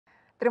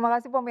Terima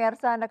kasih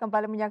pemirsa, Anda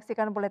kembali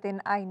menyaksikan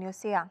Buletin iNews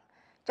siang.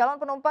 Calon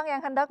penumpang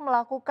yang hendak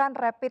melakukan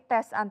rapid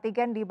test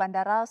antigen di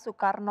Bandara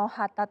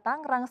Soekarno-Hatta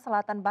Tangerang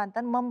Selatan,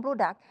 Banten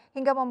membludak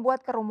hingga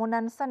membuat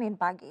kerumunan Senin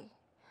pagi.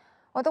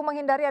 Untuk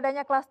menghindari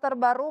adanya klaster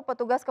baru,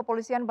 petugas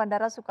kepolisian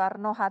Bandara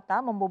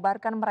Soekarno-Hatta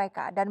membubarkan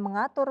mereka dan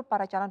mengatur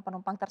para calon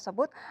penumpang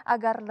tersebut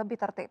agar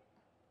lebih tertib.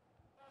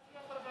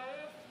 Yang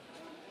terbaik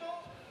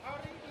untuk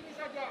hari ini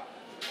saja.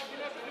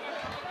 Koordinasi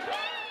dengan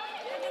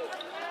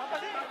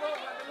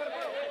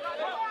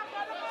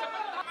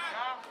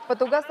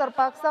Petugas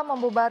terpaksa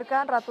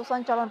membubarkan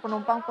ratusan calon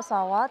penumpang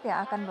pesawat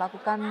yang akan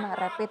melakukan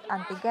rapid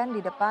antigen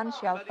di depan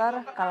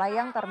shelter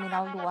Kalayang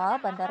Terminal 2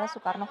 Bandara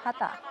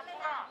Soekarno-Hatta.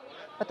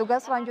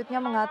 Petugas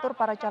selanjutnya mengatur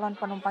para calon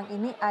penumpang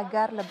ini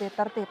agar lebih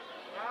tertib.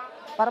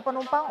 Para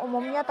penumpang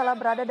umumnya telah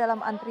berada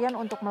dalam antrian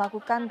untuk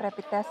melakukan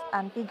rapid test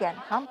antigen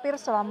hampir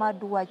selama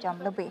 2 jam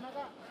lebih.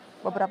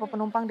 Beberapa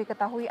penumpang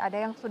diketahui ada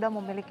yang sudah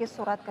memiliki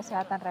surat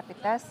kesehatan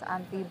rapid test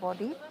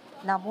antibody,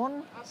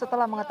 namun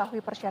setelah mengetahui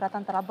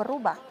persyaratan telah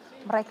berubah,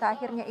 mereka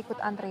akhirnya ikut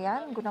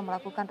antrian guna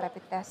melakukan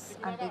rapid test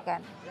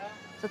antigen.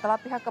 Setelah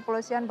pihak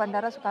kepolisian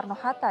Bandara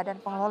Soekarno-Hatta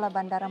dan pengelola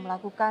bandara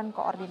melakukan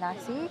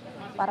koordinasi,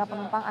 para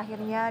penumpang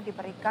akhirnya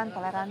diberikan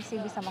toleransi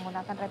bisa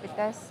menggunakan rapid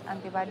test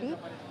antibody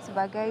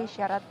sebagai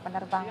syarat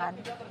penerbangan.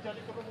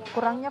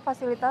 Kurangnya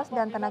fasilitas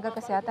dan tenaga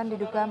kesehatan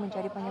diduga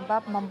menjadi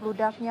penyebab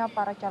membludaknya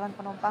para calon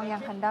penumpang yang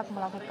hendak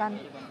melakukan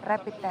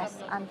rapid test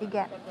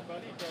antigen.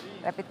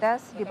 Rapid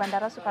test di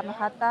Bandara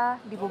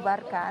Soekarno-Hatta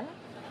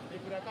dibubarkan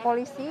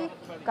Polisi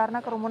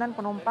karena kerumunan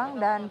penumpang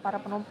dan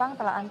para penumpang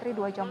telah antri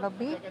 2 jam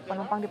lebih,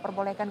 penumpang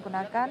diperbolehkan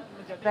gunakan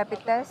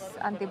rapid test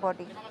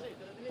antibody.